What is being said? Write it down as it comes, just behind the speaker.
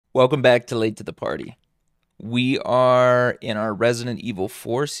Welcome back to Late to the Party. We are in our Resident Evil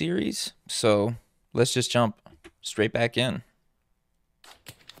 4 series, so let's just jump straight back in.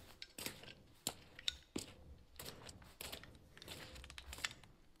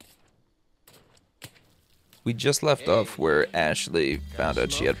 We just left off where Ashley found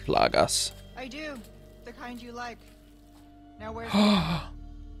out she had plagas. I do. The kind you like. Now where's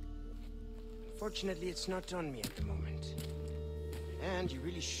Fortunately, it's not on me at the moment. And you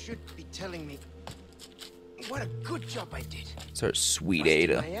really should be telling me what a good job I did. It's our sweet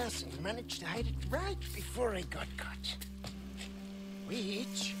Busted Ada. my ass and managed to hide it right before I got caught.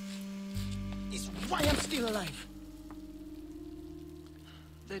 Which is why I'm still alive.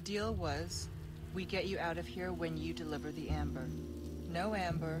 The deal was, we get you out of here when you deliver the amber. No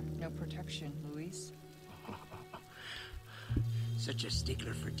amber, no protection, Luis. Such a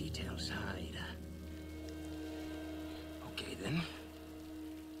stickler for details, huh, Ada? Okay, then.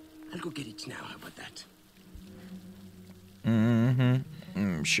 I'll go get it now. How about that?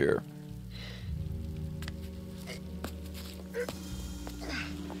 Sure.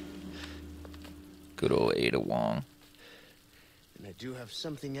 Good old Ada Wong. And I do have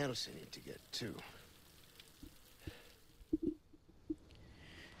something else I need to get, too.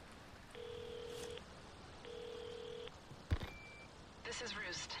 This is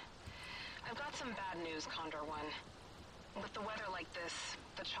Roost. I've got some bad news, Condor One. With the weather like this,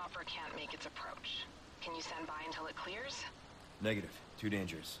 the chopper can't make its approach. Can you stand by until it clears? Negative. Too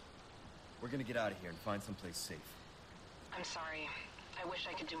dangerous. We're gonna get out of here and find someplace safe. I'm sorry. I wish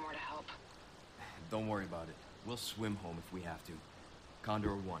I could do more to help. Don't worry about it. We'll swim home if we have to.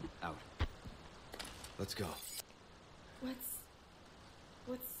 Condor 1, out. Let's go. What's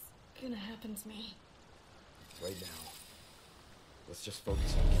gonna happen to me? Right now. Let's just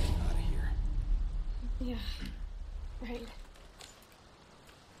focus on getting out of here. Yeah, right.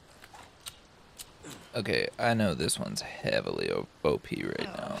 Okay, I know this one's heavily OP right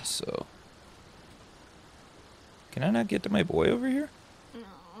now, so... Can I not get to my boy over here? No.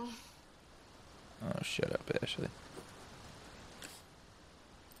 Oh, shut up, Ashley.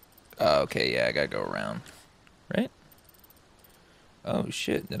 Oh, okay, yeah, I gotta go around. Right? Oh,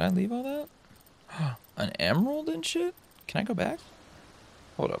 shit, did I leave all that? An emerald and shit? Can I go back?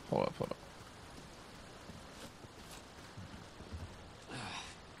 Hold up.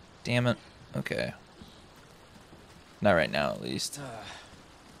 Damn it. Okay. Not right now, at least.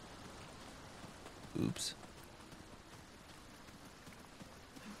 Oops.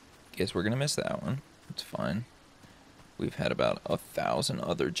 Guess we're gonna miss that one. It's fine. We've had about 1,000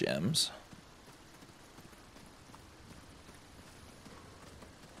 other gems.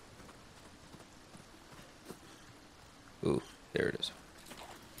 Ooh, there it is.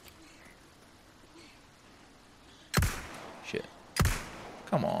 Shit.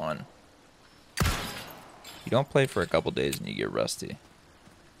 Come on. You don't play for a couple days and you get rusty.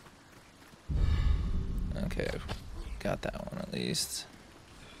 Okay, got that one at least.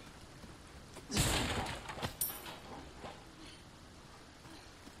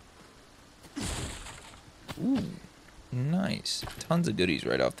 Ooh, nice. Tons of goodies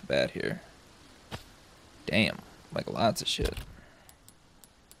right off the bat here. Damn, like lots of shit.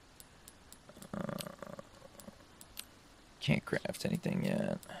 Can't craft anything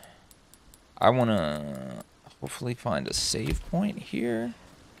yet. I want to hopefully find a save point here,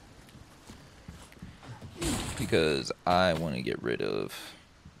 because I want to get rid of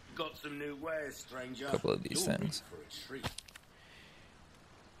Got some new wares, stranger. a couple of these You're things. in for a treat.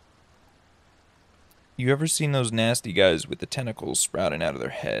 You ever seen those nasty guys with the tentacles sprouting out of their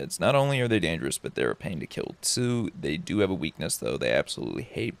heads? Not only are they dangerous, but they're a pain to kill too. They do have a weakness though. They absolutely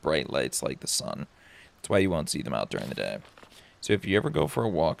hate bright lights like the sun. That's why you won't see them out during the day. So if you ever go for a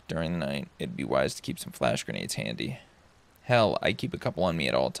walk during the night, it'd be wise to keep some flash grenades handy. Hell, I keep a couple on me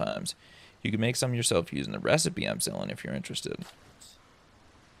at all times. You can make some yourself using the recipe I'm selling if you're interested.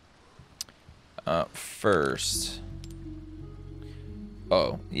 First...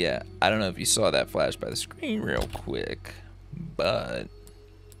 Oh, yeah, I don't know if you saw that flash by the screen real quick, but...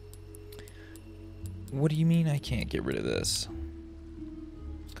 What do you mean I can't get rid of this?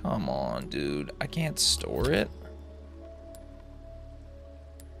 Come on, dude. I can't store it?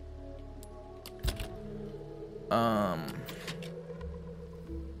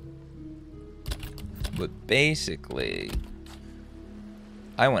 But basically,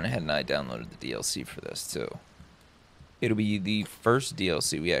 I went ahead and I downloaded the DLC for this too. It'll be the first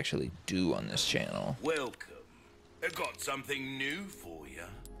DLC we actually do on this channel. Welcome. I got something new for you.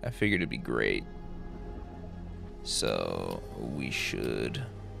 I figured it'd be great. So, we should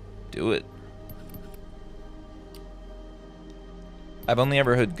do it. I've only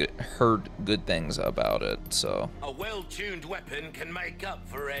ever heard good things about it, so. A well-tuned weapon can make up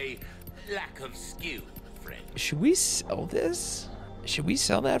for a lack of skill, friend. Should we sell this? Should we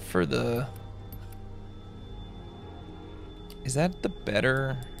sell that for the... Is that the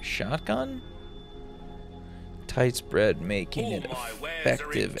better shotgun? Tight spread, making it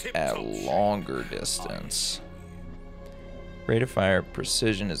effective at longer distance. Rate of fire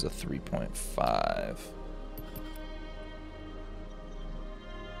precision is a 3.5.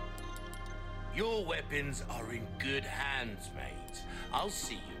 Your weapons are in good hands, mate. I'll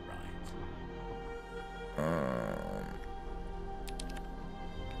see you right.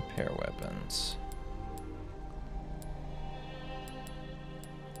 Compare weapons.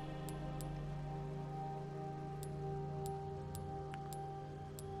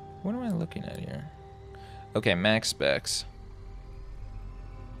 What am I looking at here? Okay, max specs.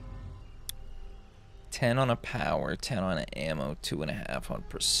 10 on a power, 10 on an ammo, 2.5 on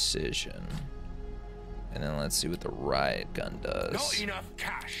precision. And then let's see what the riot gun does. Not enough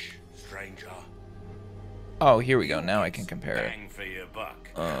cash, stranger. Oh, here we go. Now I can compare it. Bang for your buck.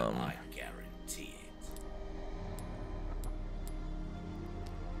 I guarantee it.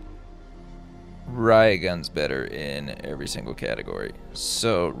 Riot gun's better in every single category.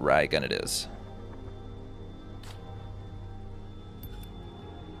 So, riot gun it is.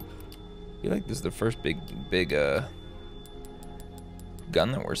 I feel like this is the first big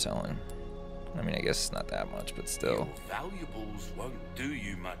gun that we're selling. I mean, I guess it's not that much, but still. Your valuables won't do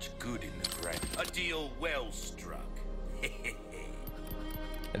you much good in the grave. A deal well struck. I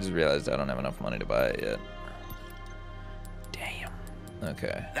just realized I don't have enough money to buy it yet. Damn.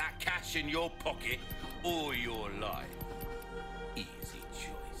 Okay. That cash in your pocket or your life. Easy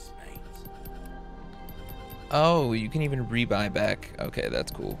choice, mate. Oh, you can even rebuy back. Okay,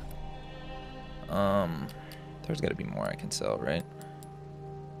 that's cool. There's got to be more I can sell, right?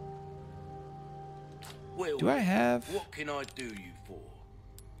 Well, Do I have... what can I do you for?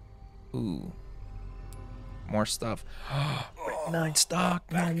 Ooh. More stuff. 9 stock?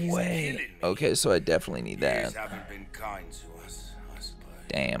 No way. Okay, so I definitely need that. Years haven't been kind to us, I suppose.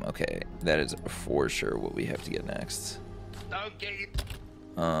 Damn, okay. That is for sure what we have to get next. Don't get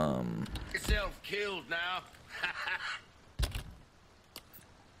yourself killed now.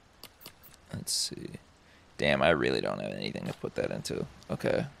 Let's see. Damn, I really don't have anything to put that into.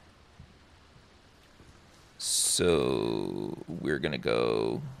 Okay. So, we're gonna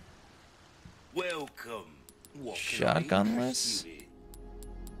go... Welcome. What can I shotgunless? interest you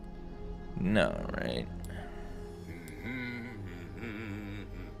in? No, right?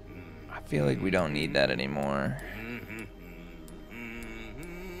 I feel like we don't need that anymore.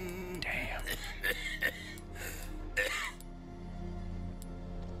 Damn.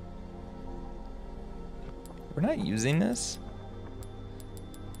 We're not using this.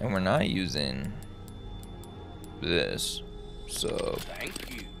 And we're not using this. So, Thank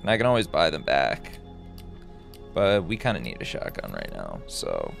you. and I can always buy them back. But we kind of need a shotgun right now,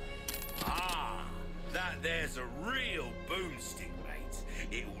 so. Ah, that there's a real boomstick, mate.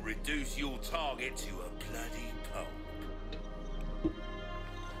 It will reduce your target to a bloody pulp.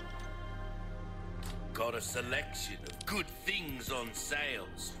 Got a selection of good things on sale,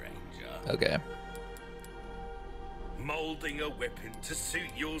 stranger. Okay. Molding a weapon to suit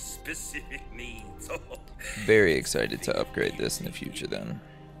your specific needs. Very excited to upgrade this in the future then.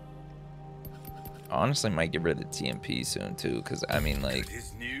 Honestly, might get rid of the TMP soon too, because I mean, like,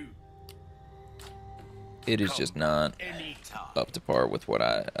 it is just not up to par with what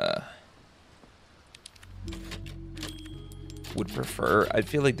I would prefer. I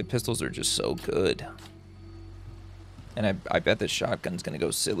feel like the pistols are just so good, and I bet the shotgun's gonna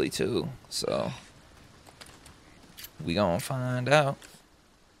go silly too. So we gonna find out.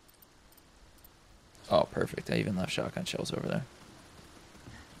 Oh, perfect! I even left shotgun shells over there.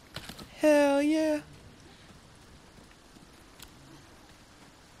 Hell yeah.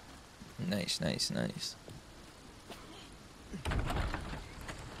 Nice, nice, nice.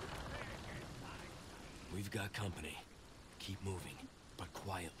 We've got company. Keep moving, but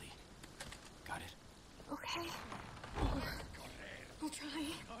quietly. Got it? Okay. I'll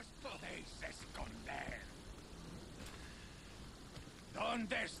try.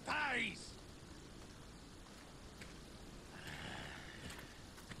 ¿Dónde estáis?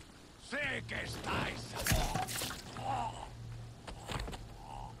 Sé que estáis.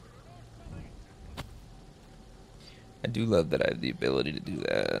 I do love that I have the ability to do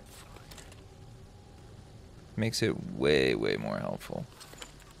that. Makes it way, way more helpful.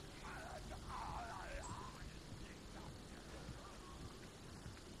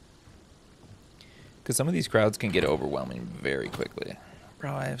 Because some of these crowds can get overwhelming very quickly.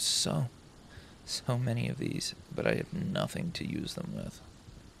 Bro, I have so many of these, but I have nothing to use them with.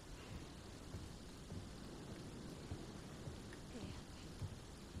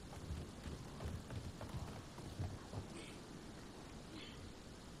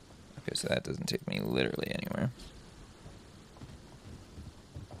 Okay, so that doesn't take me literally anywhere.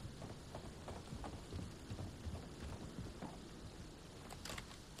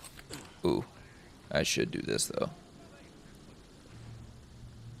 Ooh, I should do this though.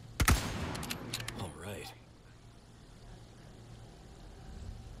 All right.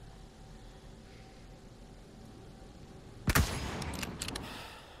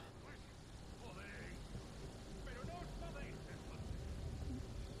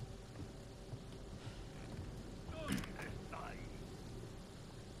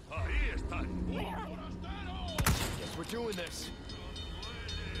 Guess we're doing this.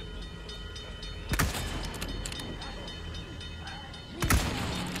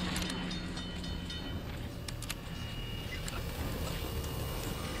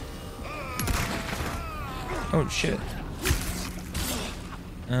 Oh shit.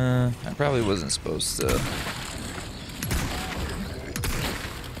 I probably wasn't supposed to.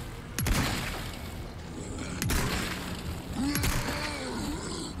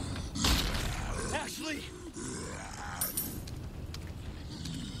 Ashley!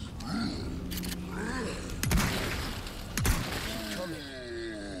 Come here.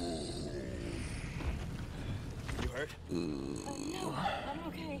 You hurt? I'm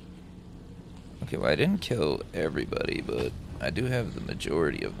okay. Okay, well I didn't kill everybody, but I do have the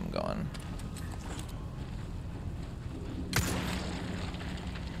majority of them gone.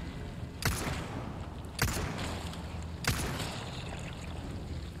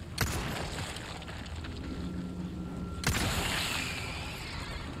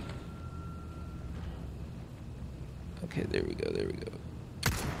 Okay, there we go, there we go.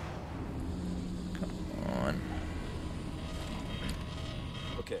 Come on.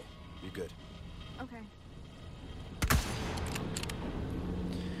 Okay, you're good. Okay.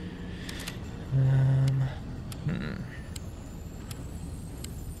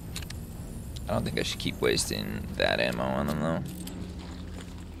 I don't think I should keep wasting that ammo on them though.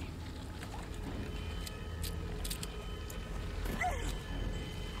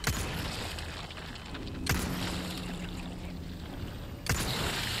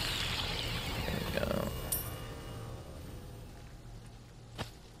 There we go.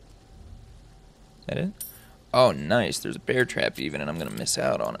 Is that it? Oh, nice. There's a bear trap even, and I'm gonna miss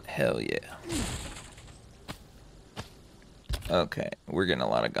out on it. Hell yeah. Okay, we're getting a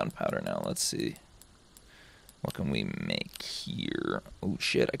lot of gunpowder now. Let's see. What can we make here? Oh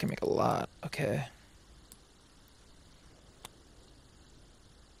shit, I can make a lot. Okay.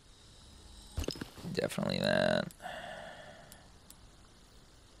 Definitely that.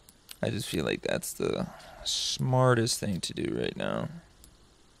 I just feel like that's the smartest thing to do right now.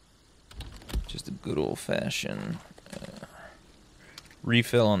 Just a good old-fashioned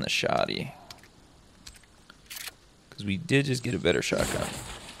refill on the shoddy. Because we did just get a better shotgun.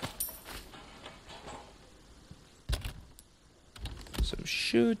 So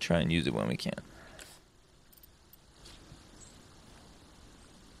should try and use it when we can.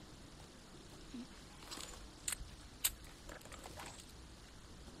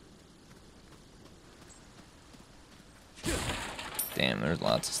 Damn, there's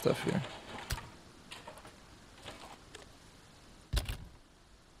lots of stuff here.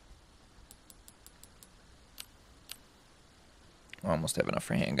 I almost have enough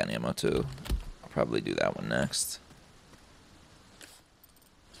for handgun ammo too. I'll probably do that one next.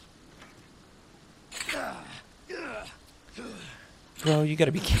 Bro, you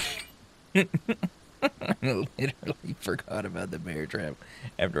gotta be kidding. I literally forgot about the bear trap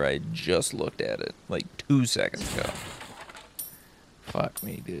after I just looked at it like 2 seconds ago. Fuck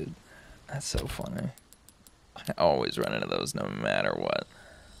me, dude. That's so funny. I always run into those no matter what.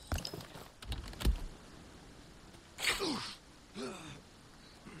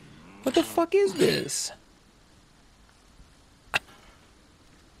 What the fuck is this?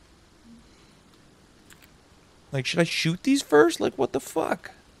 Like, should I shoot these first? Like, what the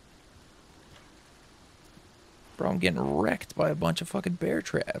fuck? Bro, I'm getting wrecked by a bunch of fucking bear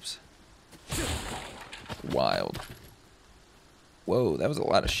traps. Wild. Whoa, that was a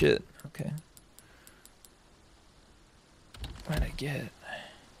lot of shit. Okay. What'd I get?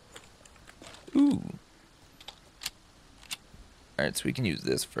 Ooh. Alright, so we can use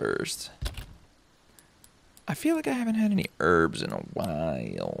this first. I feel like I haven't had any herbs in a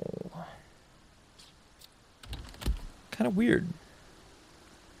while. Kind of weird.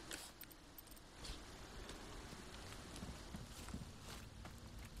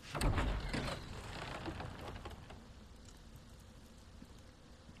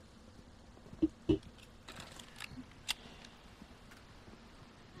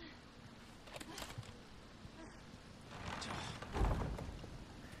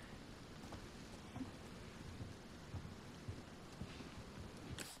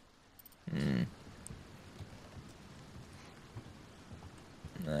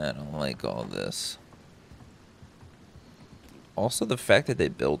 like all this. Also, the fact that they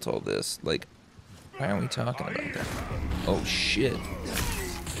built all this, like, why aren't we talking about that? Oh, shit.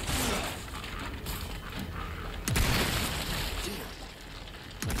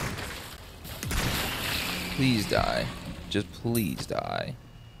 Please die. Just please die.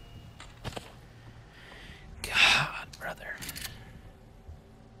 God, brother.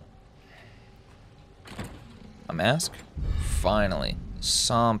 A mask? Finally.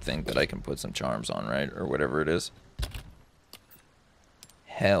 Something that I can put some charms on, right? Or whatever it is.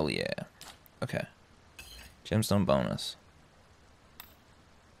 Hell yeah. Okay. Gemstone bonus.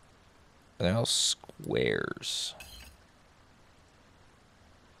 Are they all squares?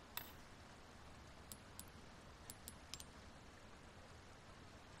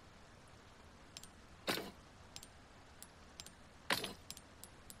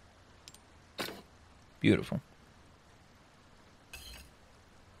 Beautiful.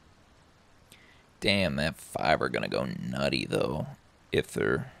 Damn, that 5 are gonna go nutty though. If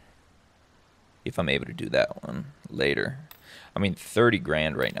I'm able to do that one later. I mean, 30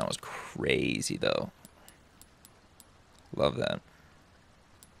 grand right now is crazy though. Love that.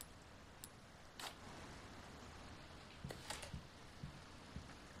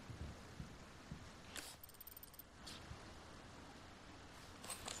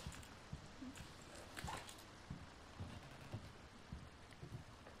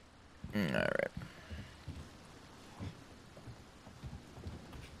 All right.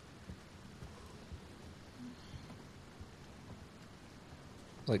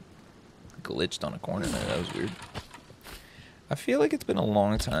 Like glitched on a corner there. That was weird. I feel like it's been a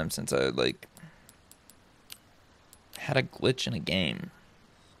long time since I like had a glitch in a game.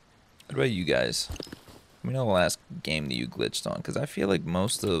 What about you guys? Let me know the last game that you glitched on, because I feel like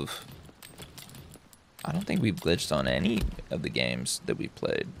I don't think we've glitched on any of the games that we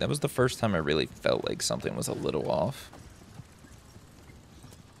played. That was the first time I really felt like something was a little off.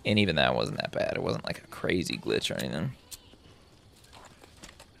 And even that wasn't that bad. It wasn't like a crazy glitch or anything.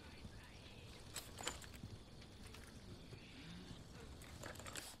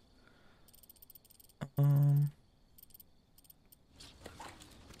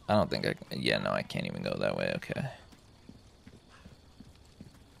 I don't think I can. Yeah, no, I can't even go that way. Okay.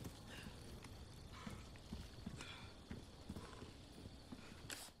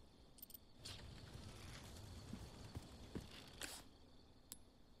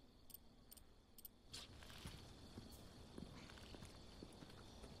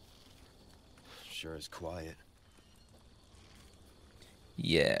 Sure is quiet.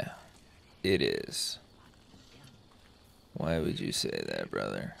 Yeah, it is. Why would you say that,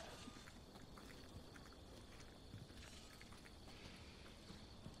 brother?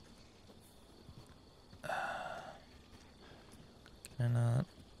 Can I not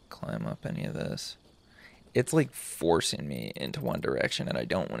climb up any of this? It's like forcing me into one direction, and I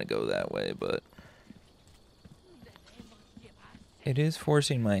don't want to go that way, but it is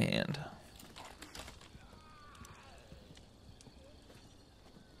forcing my hand.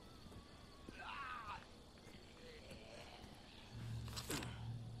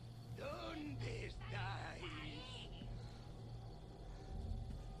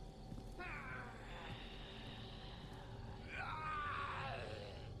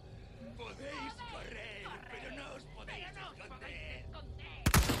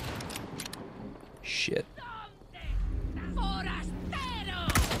 Shit.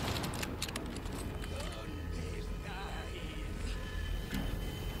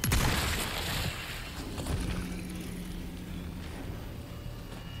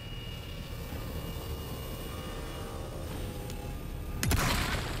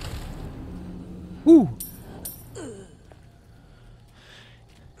 Woo.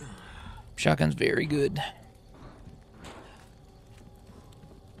 Shotgun's very good.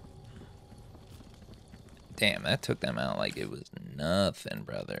 Damn, that took them out like it was nothing,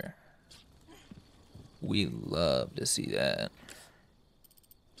 brother. We love to see that.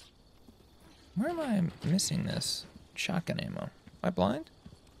 Where am I missing this shotgun ammo? Am I blind?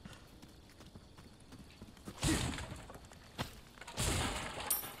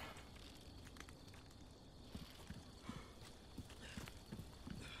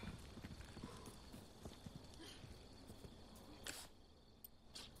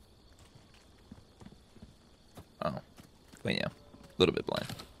 Oh, but yeah, a little bit blind.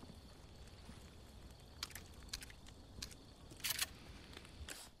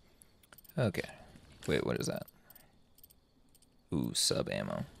 Okay, wait, what is that? Ooh, sub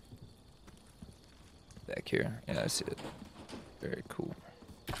ammo. Back here, yeah, I see it. Very cool.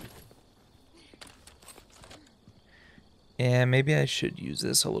 Yeah, maybe I should use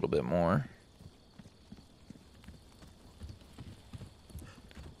this a little bit more.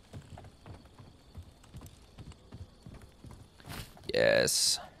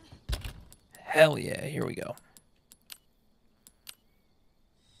 Yes. Hell yeah, here we go.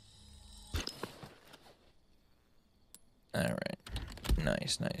 Alright.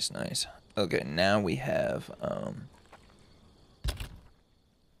 Nice, nice, nice. Okay, now we have, I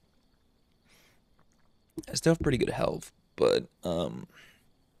still have pretty good health, but, that'll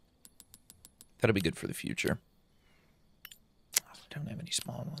be good for the future. I don't have any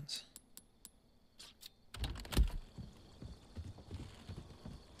small ones.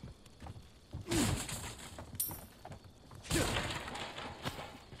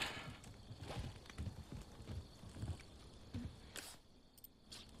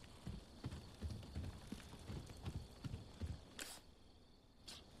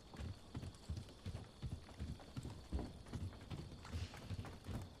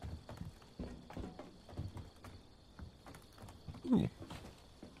 Ooh.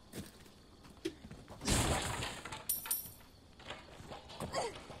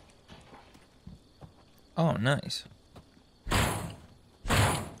 Oh, nice.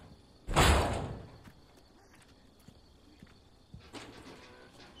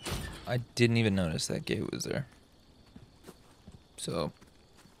 I didn't even notice that gate was there. So,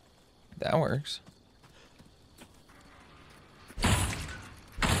 that works.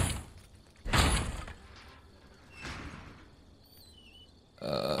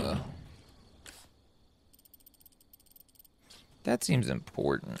 That seems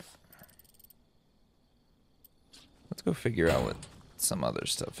important. Let's go figure out what some other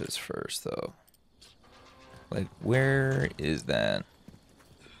stuff is first, though. Like, where is that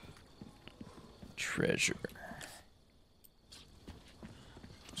treasure?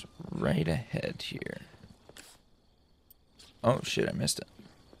 It's right ahead here. Oh, shit, I missed it.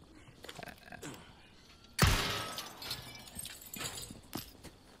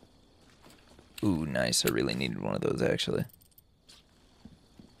 Ooh, nice. I really needed one of those, actually.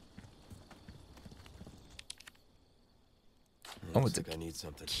 Oh, it's a I need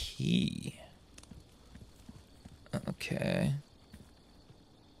something. key. Okay.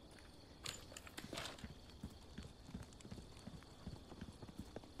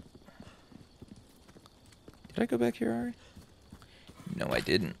 Did I go back here already? No, I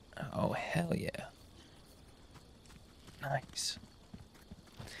didn't. Oh, hell yeah. Nice.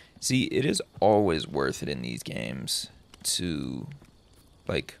 See, it is always worth it in these games to,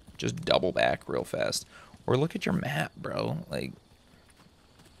 like, just double back real fast. Or look at your map, bro. Like,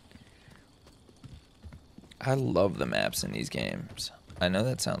 I love the maps in these games. I know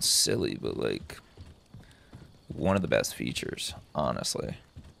that sounds silly, but, like, one of the best features, honestly.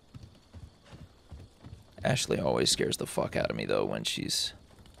 Ashley always scares the fuck out of me, though, when she's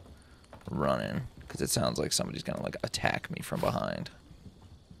running. Because it sounds like somebody's gonna, like, attack me from behind.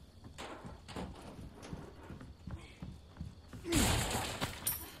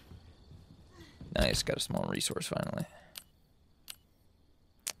 Nice, got a small resource finally.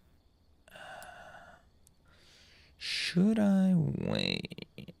 Should I wait?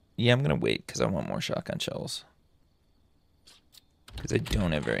 Yeah, I'm gonna wait because I want more shotgun shells. Because I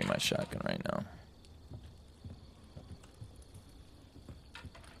don't have very much shotgun right now.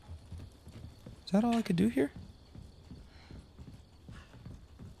 Is that all I could do here?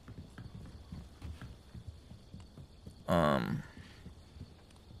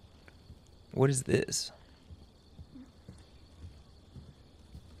 What is this?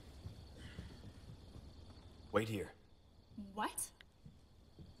 Wait here. What?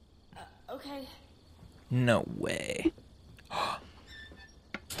 Okay. No way.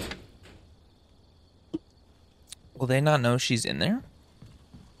 Will they not know she's in there?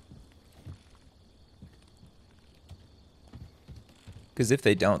 Because if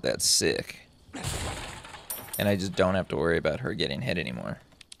they don't, that's sick. And I just don't have to worry about her getting hit anymore.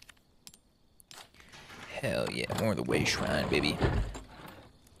 Hell yeah, more of the way shrine, baby.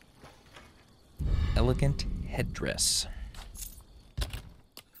 Elegant headdress.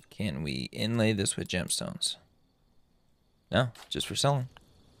 Can we inlay this with gemstones? No, just for selling.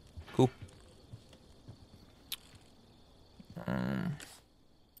 Cool.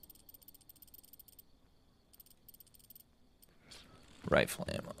 Rifle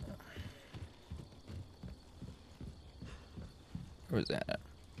ammo. Where's that at?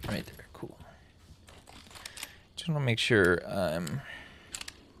 Right there, cool. Just want to make sure I'm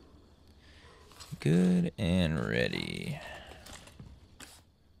good and ready.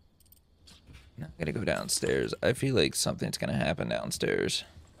 Now I gotta go downstairs. I feel like something's gonna happen downstairs.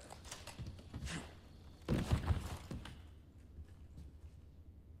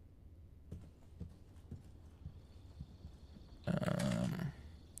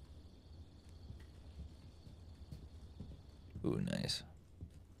 Ooh, nice.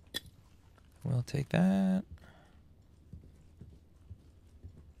 We'll take that.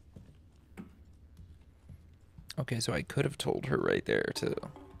 Okay, so I could have told her right there, too.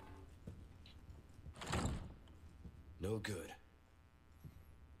 No good.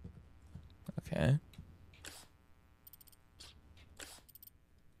 Okay.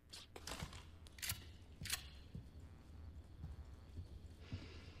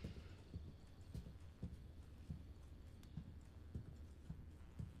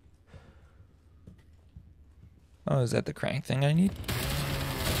 Oh, is that the crank thing I need?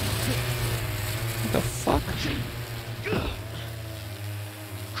 What the fuck?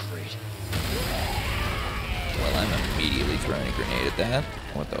 Great. Well, I'm immediately throwing a grenade at that.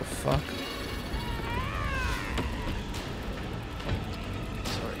 What the fuck?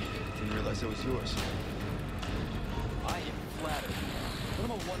 Sorry, didn't realize that was yours. I am flattered. But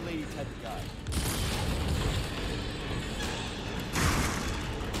I'm a one-lady type of guy.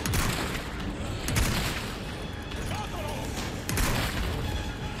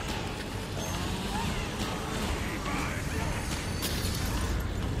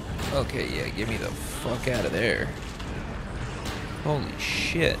 Okay, yeah, get me the fuck out of there. Holy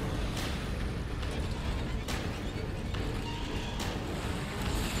shit.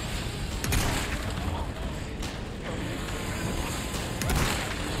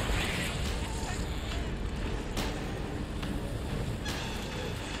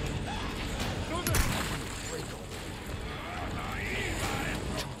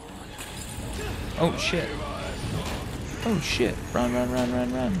 Oh shit. Oh shit. Run, run, run,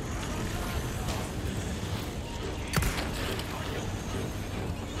 run, run.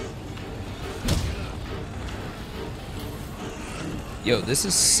 Yo, this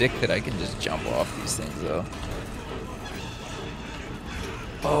is sick that I can just jump off these things, though.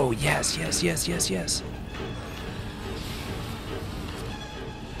 Oh, yes, yes, yes, yes, yes.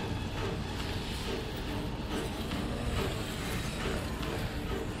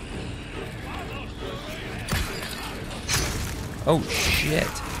 Oh, shit.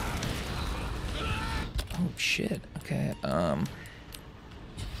 Oh, shit. Okay,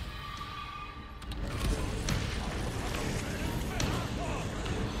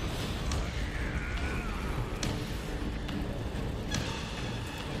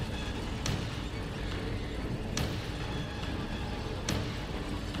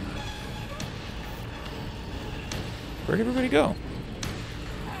 where'd everybody go?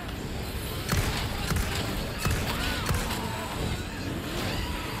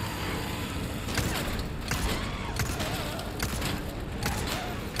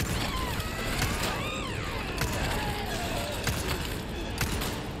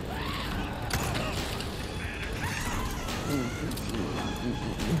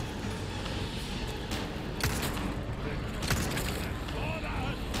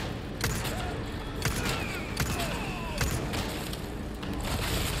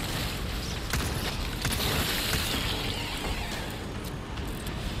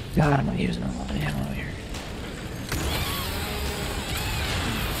 God, I'm not using a lot of ammo here.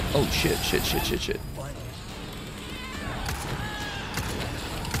 Oh shit, shit, shit, shit, shit.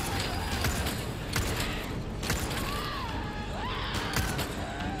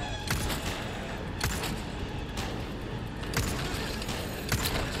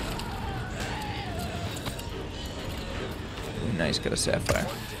 Ooh, nice, got a sapphire.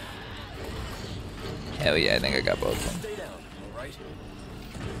 Hell yeah, I think I got both of them. Stay down, all right?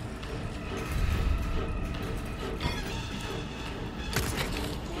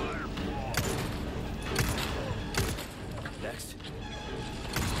 Next.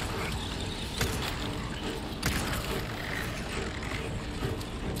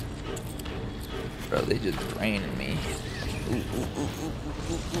 Bro, they just draining me. Ooh, ooh, ooh, ooh,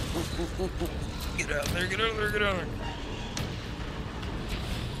 ooh, ooh, ooh, ooh, ooh. Get out there, get out there, get out there.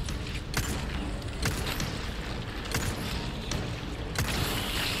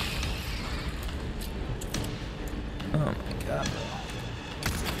 Oh my god, bro.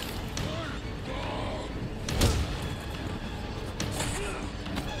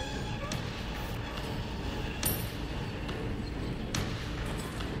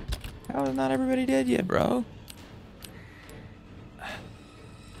 How is not everybody dead yet, bro?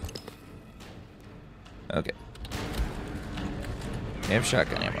 Okay. We have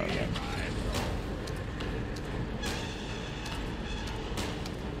shotgun ammo again.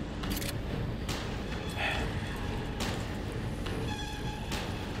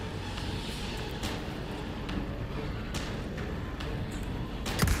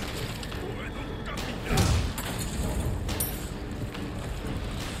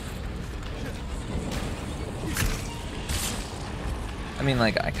 I mean,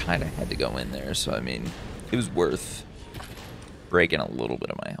 like, I kind of had to go in there, so I mean, it was worth breaking a little bit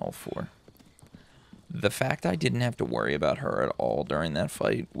of my health for. The fact I didn't have to worry about her at all during that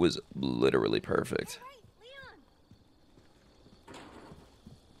fight was literally perfect.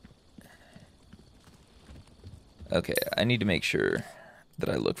 Okay, I need to make sure that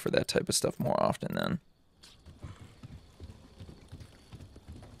I look for that type of stuff more often then.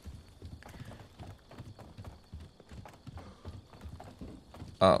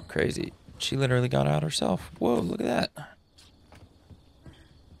 Oh, crazy. She literally got out herself. Whoa, look at that.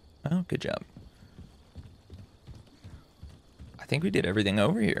 Oh, good job. I think we did everything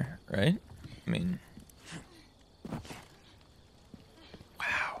over here, right? I mean...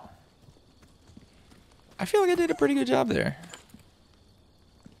 Wow. I feel like I did a pretty good job there.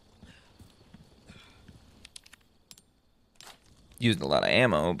 Used a lot of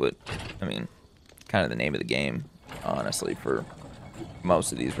ammo, but, I mean, kind of the name of the game, honestly, for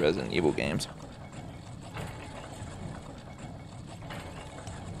most of these Resident Evil games.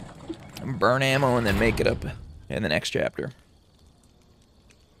 Burn ammo and then make it up in the next chapter.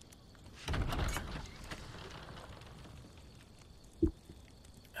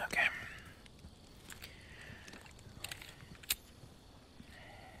 Okay.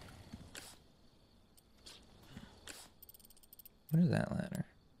 What is that ladder?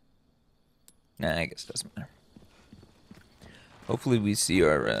 Nah, I guess it doesn't matter. Hopefully we see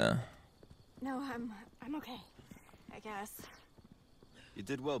our, No, I'm okay. I guess. You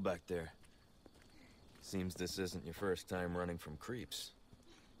did well back there. Seems this isn't your first time running from creeps.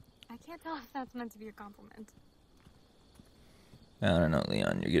 I can't tell if that's meant to be a compliment. I don't know,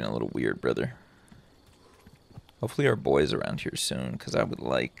 Leon. You're getting a little weird, brother. Hopefully our boy's around here soon, because I would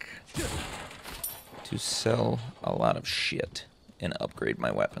like to sell a lot of shit and upgrade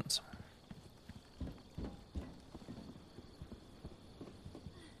my weapons.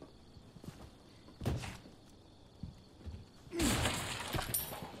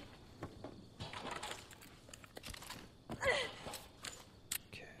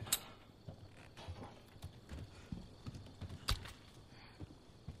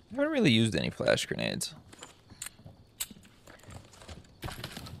 I haven't really used any flash grenades.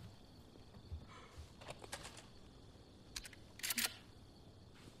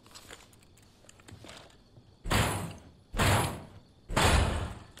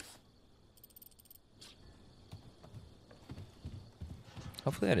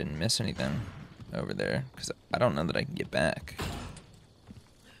 Hopefully I didn't miss anything over there, because I don't know that I can get back.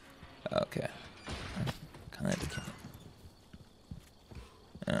 Okay. Kind of can't.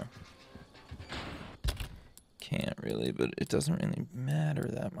 Oh. Can't really, but it doesn't really matter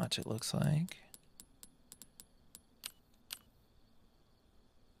that much, it looks like.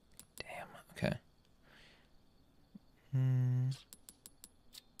 Damn, okay.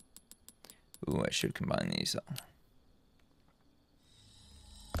 Ooh, I should combine these.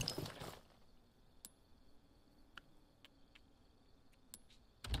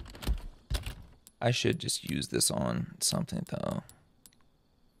 I should just use this on something, though.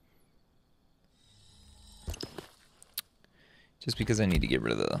 Just because I need to get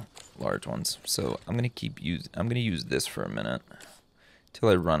rid of the large ones. So I'm gonna use this for a minute till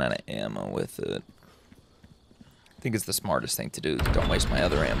I run out of ammo with it. I think it's the smartest thing to do. Don't waste my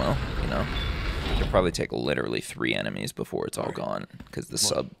other ammo, you know. It'll probably take literally 3 enemies before it's all gone, because the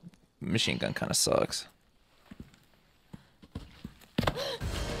submachine gun kind of sucks.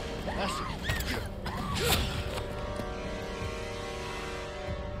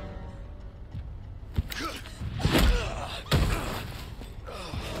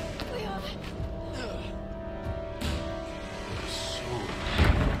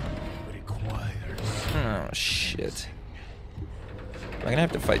 Oh, shit. Am I gonna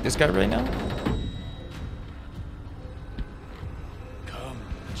have to fight this guy right now? Come,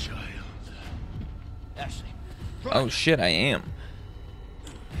 child. Ashley. Oh, shit, I am.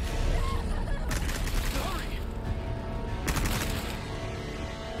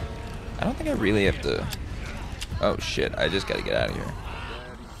 I don't think I really have to... Oh, shit, I just gotta get out of here.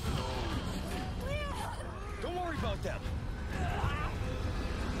 Don't worry about them.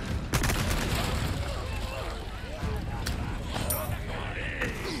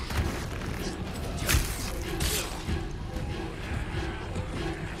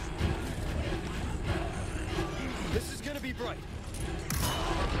 This is gonna be bright.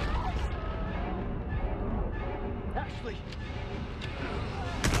 Ashley.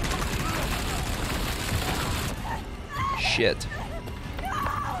 Shit.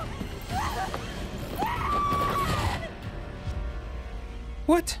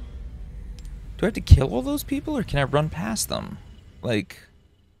 What? Do I have to kill all those people, or can I run past them? Like,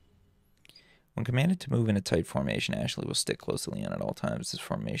 when commanded to move in a tight formation, Ashley will stick close to Leon at all times. This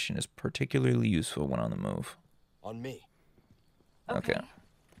formation is particularly useful when on the move. On me. Okay.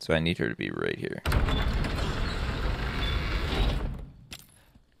 So I need her to be right here.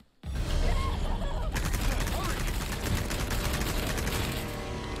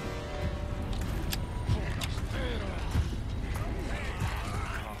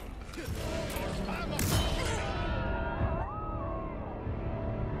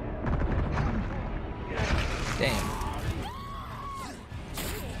 Damn.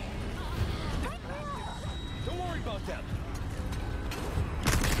 Don't worry about them.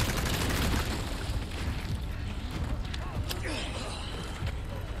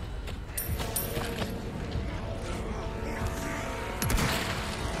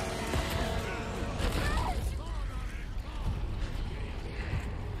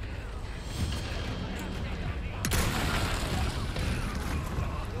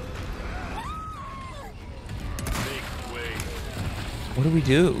 What do we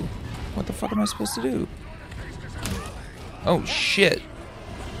do? What the fuck am I supposed to do? Oh, shit.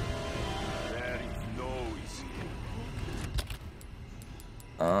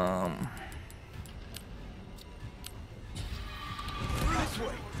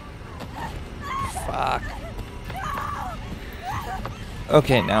 Fuck.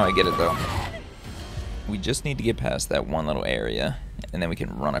 Okay, now I get it though. We just need to get past that one little area, and then we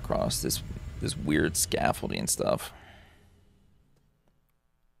can run across this weird scaffolding stuff.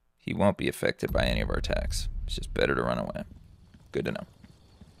 He won't be affected by any of our attacks. It's just better to run away. Good to know.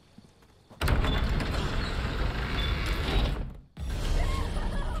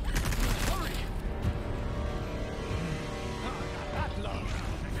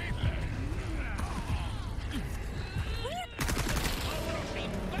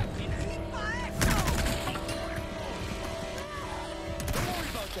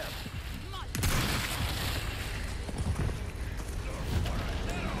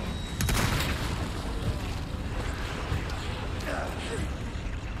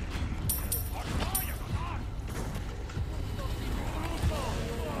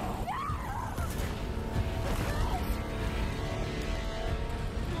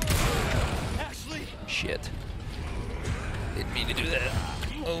 Shit. Didn't mean to do that.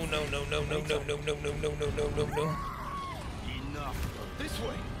 Oh no no no no no no no no no no no no no. Enough. This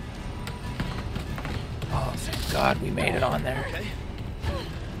way. Oh thank God we made it on there.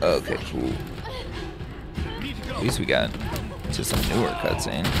 Okay, cool. At least we got to some newer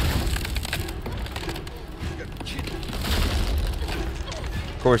cutscene.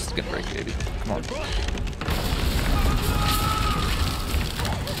 Of course it's gonna break, baby. Come on.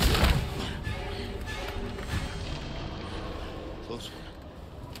 Close one.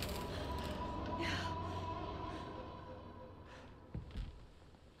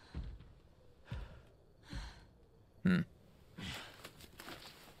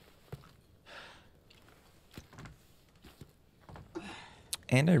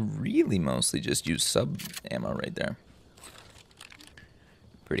 And I really mostly just use sub ammo right there.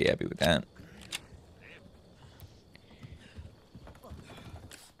 Pretty happy with that.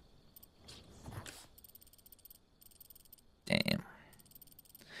 Damn.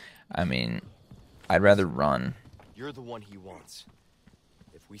 I mean, I'd rather run. You're the one he wants.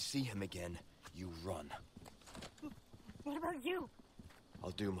 If we see him again, you run. What about you?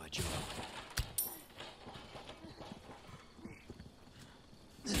 I'll do my job.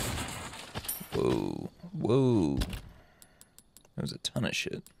 Whoa. Whoa. That was a ton of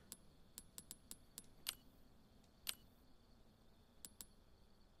shit.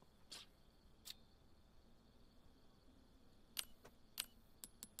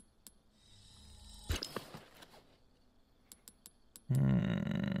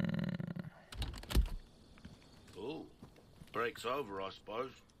 Oh, break's over, I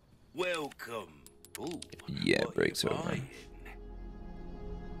suppose. Welcome. Ooh, Yeah, what break's you over. buying?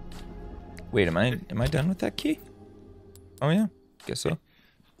 Wait, am I done with that key? Oh yeah, guess so.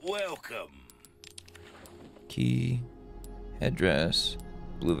 Welcome. Key, headdress,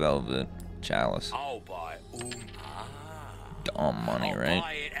 blue velvet, chalice. I'll buy Dumb money, I'll right?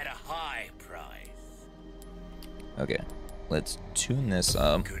 buy it at a high price. Okay, let's tune this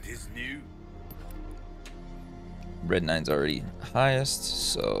up. Good as new. Red 9's already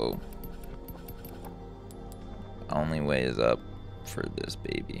highest, so only way is up for this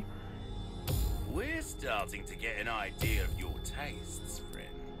baby. We're starting to get an idea of your tastes, friend.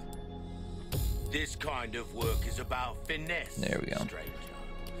 This kind of work is about finesse, There we go. stranger.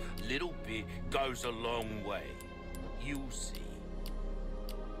 Little bit goes a long way. You'll see.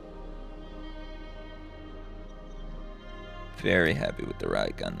 very happy with the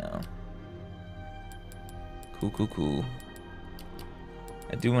riot gun now. Cool, cool, cool.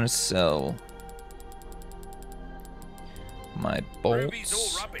 I do want to sell my Ruby's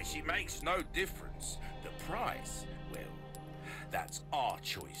bolts. all rubbish. It makes no difference. The price, well, that's our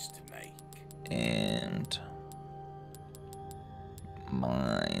choice to make. And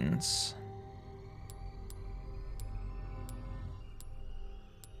mines.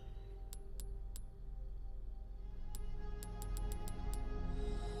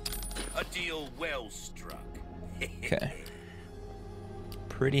 A deal well struck. Okay.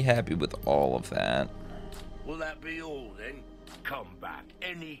 Pretty happy with all of that. Will that be all then? Come back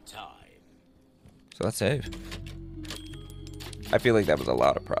anytime. So let's save. I feel like that was a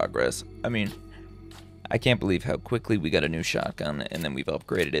lot of progress. I mean, I can't believe how quickly we got a new shotgun and then we've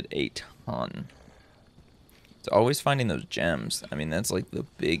upgraded it a ton. It's always finding those gems. I mean, that's like the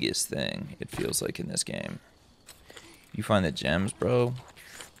biggest thing, it feels like, in this game. You find the gems, bro,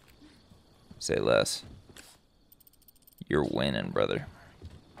 say less. You're winning, brother.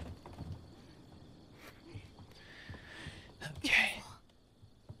 Okay.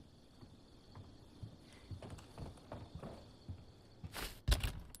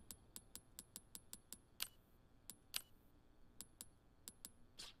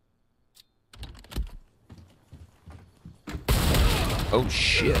 Oh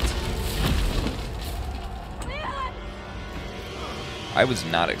shit. I was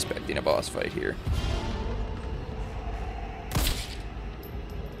not expecting a boss fight here.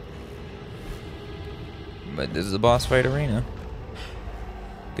 But this is a boss fight arena.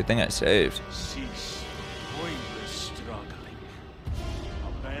 Good thing I saved. Cease pointless struggling.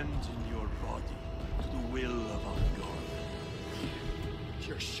 Abandon your body to the will of our God.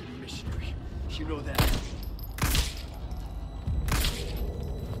 You're a shitty missionary. You know that.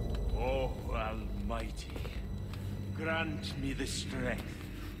 Oh, Almighty, grant me the strength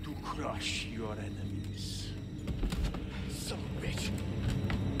to crush your enemies. Son of a bitch.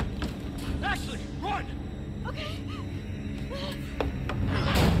 Ashley, run! Okay.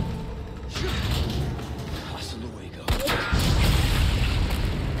 Hasta luego.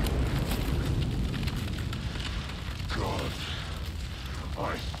 God, I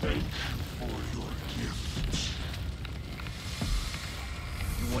thank you for your gift.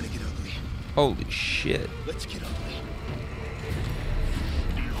 You want to get ugly? Holy shit. Let's get ugly.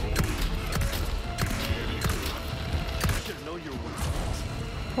 Should have known you were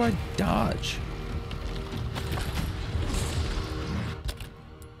worth How do I dodge?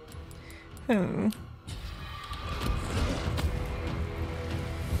 Hmm.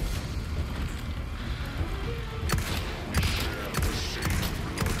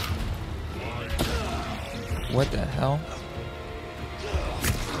 What the hell?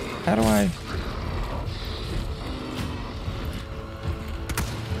 How do I...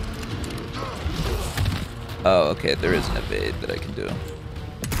 Oh, okay, there is an evade that I can do.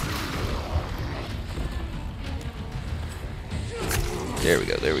 There we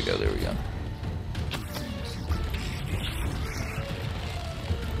go, there we go, there we go.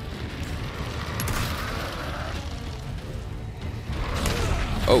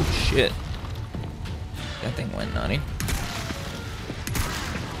 Oh shit. That thing went nutty.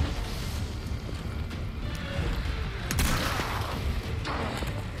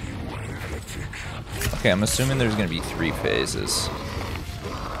 Okay, I'm assuming there's gonna be 3 phases.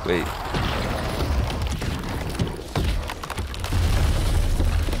 Wait.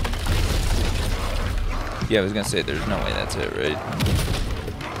 Yeah, I was gonna say, there's no way that's it, right?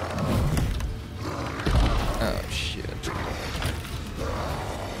 Oh, shit.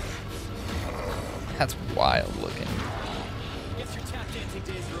 That's wild looking. Guess your tap dancing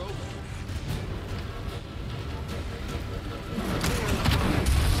days are over.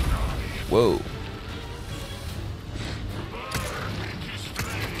 Whoa.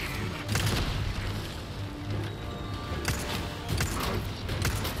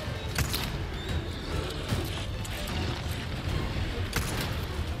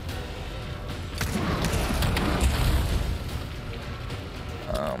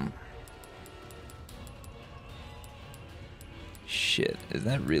 Shit, is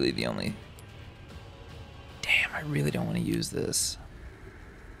that really the only... Damn, I really don't want to use this.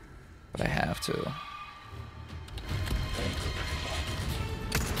 But I have to.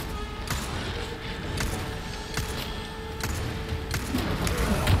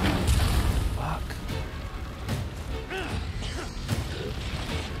 Fuck.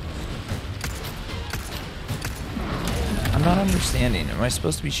 I'm not understanding. Am I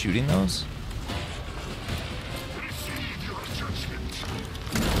supposed to be shooting those?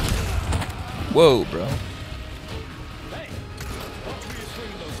 Whoa, bro.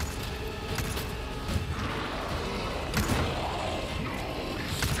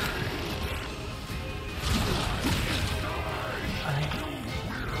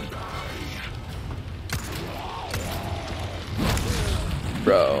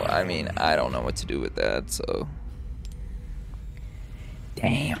 Bro, I mean, I don't know what to do with that, so.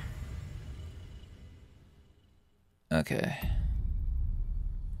 Damn. Okay.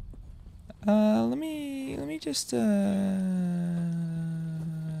 Let me just, do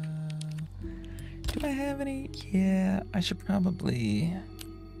I have any? Yeah, I should probably.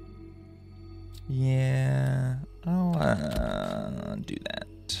 Yeah, I'll, do that.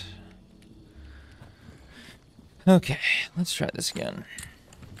 Okay, let's try this again.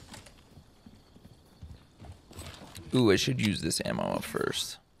 Ooh, I should use this ammo up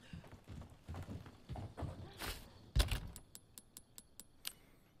first.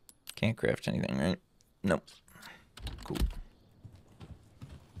 Can't craft anything, right? Nope. Cool.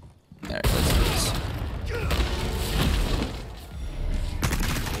 Alright, let's do this.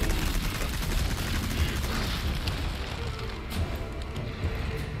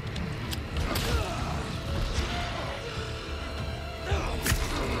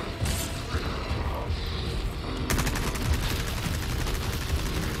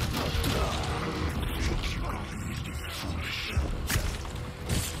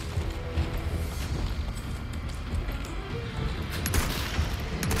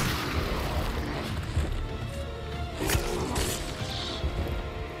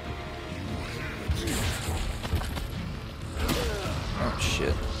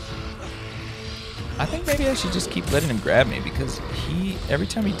 I think maybe I should just keep letting him grab me because every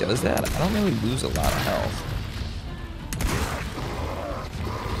time he does that, I don't really lose a lot of health.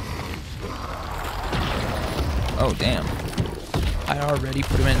 Oh, damn. I already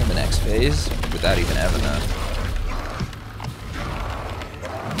put him into the next phase without even having that.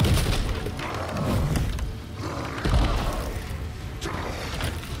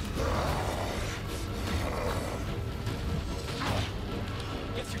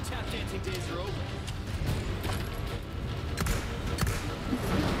 Guess your tap dancing days are over.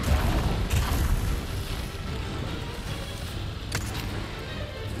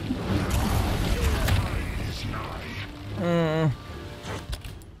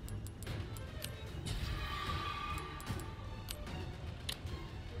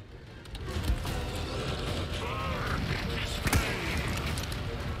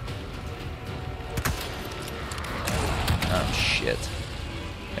 Oh, shit.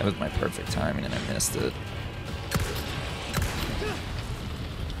 That was my perfect timing and I missed it.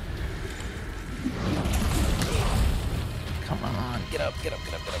 Come on, get up, get up,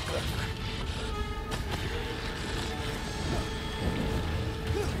 get up, get up, get up.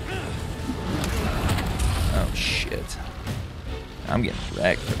 Oh, shit. I'm getting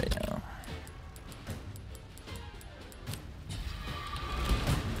wrecked right now.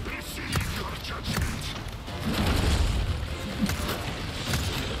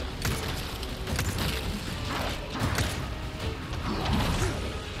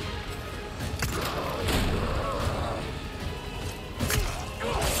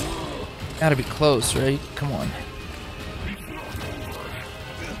 Gotta be close, right? Come on.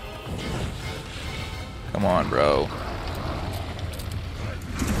 Come on, bro.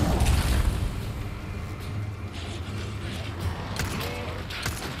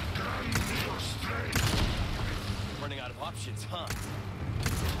 Running out of options, huh?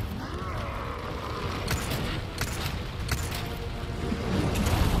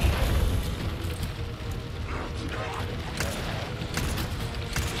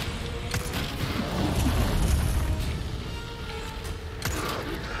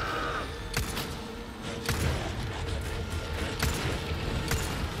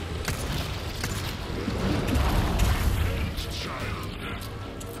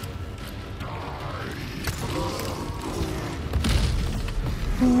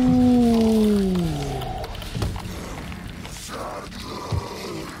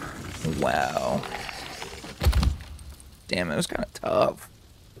 Wow. Damn, it was kind of tough.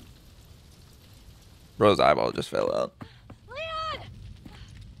 Bro's eyeball just fell out. Leon!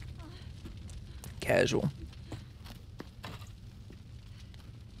 Casual.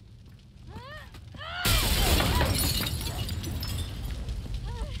 Leon!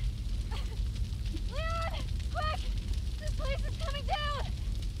 Quick! This place is coming down!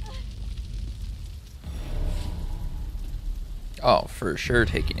 Oh, for sure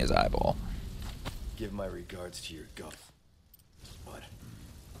taking his eyeball. Give my regards to your guff. What?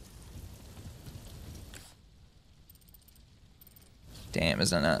 Damn, is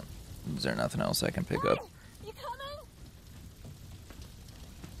there nothing else I can pick up? You In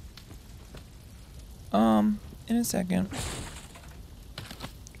coming? a second.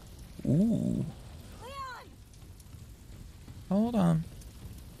 Ooh. Leon! Hold on.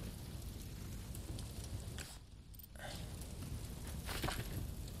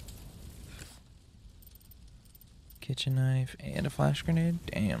 kitchen knife, and a flash grenade?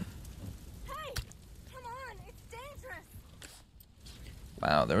 Damn. Hey! Come on, it's dangerous!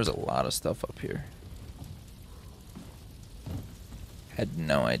 Wow, there was a lot of stuff up here. Had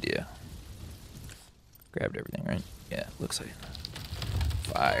no idea. Grabbed everything, right? Yeah, looks like it.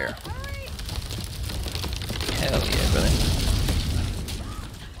 Fire. Hurry! Hell yeah, brother.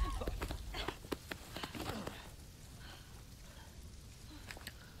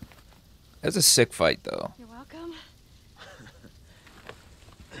 That's a sick fight, though. You're welcome.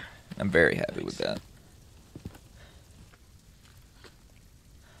 I'm very happy with that.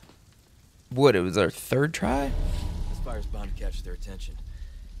 What, it was our third try? This fire's bound to catch their attention.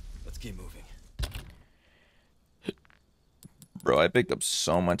 Let's keep moving. Bro, I picked up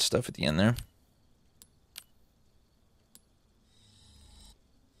so much stuff at the end there.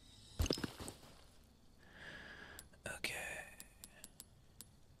 Okay.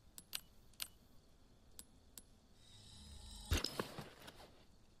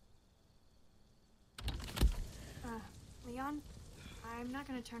 Leon, I'm not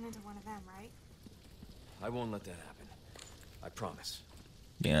gonna turn into one of them, right? I won't let that happen. I promise.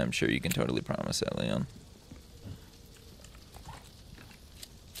 Yeah, I'm sure you can totally promise that, Leon.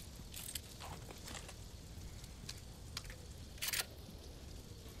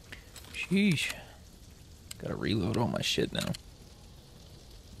 Sheesh. Gotta reload all my shit now.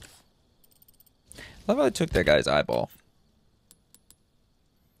 Love how I took that guy's eyeball.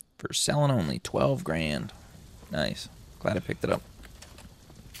 For selling only 12 grand. Nice. Glad I picked it up.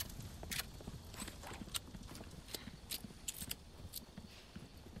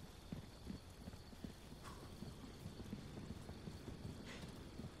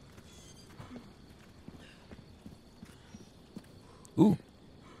 Ooh.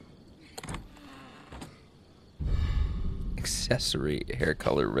 Accessory hair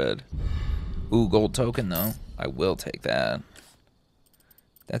color red. Ooh, gold token though. I will take that.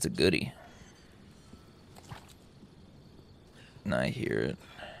 That's a goodie. And I hear it.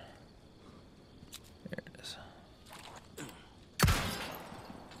 There it is.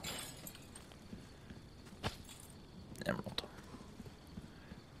 Emerald.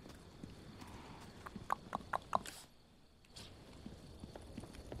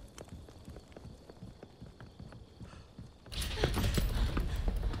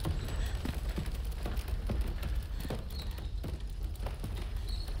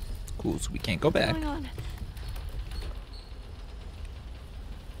 Cool, so we can't go back. What's going on?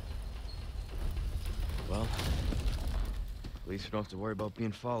 Well, at least we don't have to worry about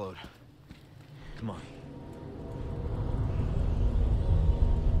being followed. Come on.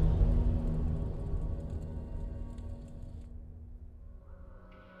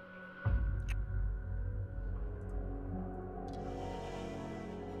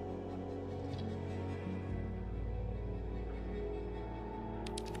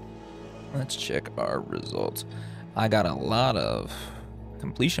 Let's check our results. I got a lot of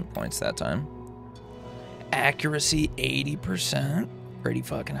completion points that time. Accuracy 80%. Pretty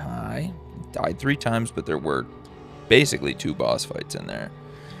fucking high. Died 3 times, but there were basically 2 boss fights in there.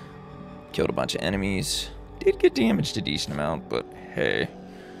 Killed a bunch of enemies. Did get damaged a decent amount, but hey.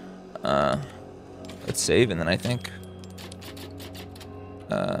 Let's save, and then I think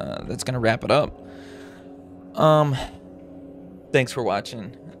that's gonna wrap it up. Thanks for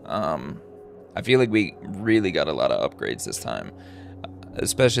watching. I feel like we really got a lot of upgrades this time,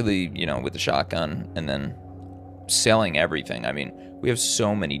 especially, you know, with the shotgun and then selling everything. I mean, we have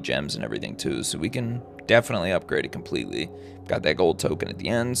so many gems and everything too, so we can definitely upgrade it completely. Got that gold token at the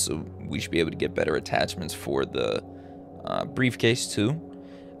end, so we should be able to get better attachments for the briefcase too.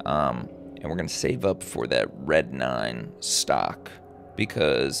 And we're gonna save up for that red 9 stock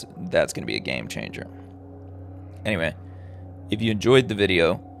because that's gonna be a game changer. Anyway, if you enjoyed the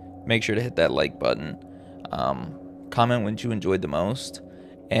video, make sure to hit that like button. Comment what you enjoyed the most.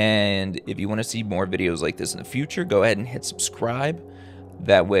 And if you want to see more videos like this in the future, go ahead and hit subscribe.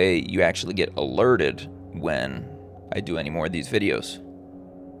 That way you actually get alerted when I do any more of these videos.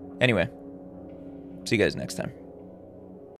 Anyway, see you guys next time.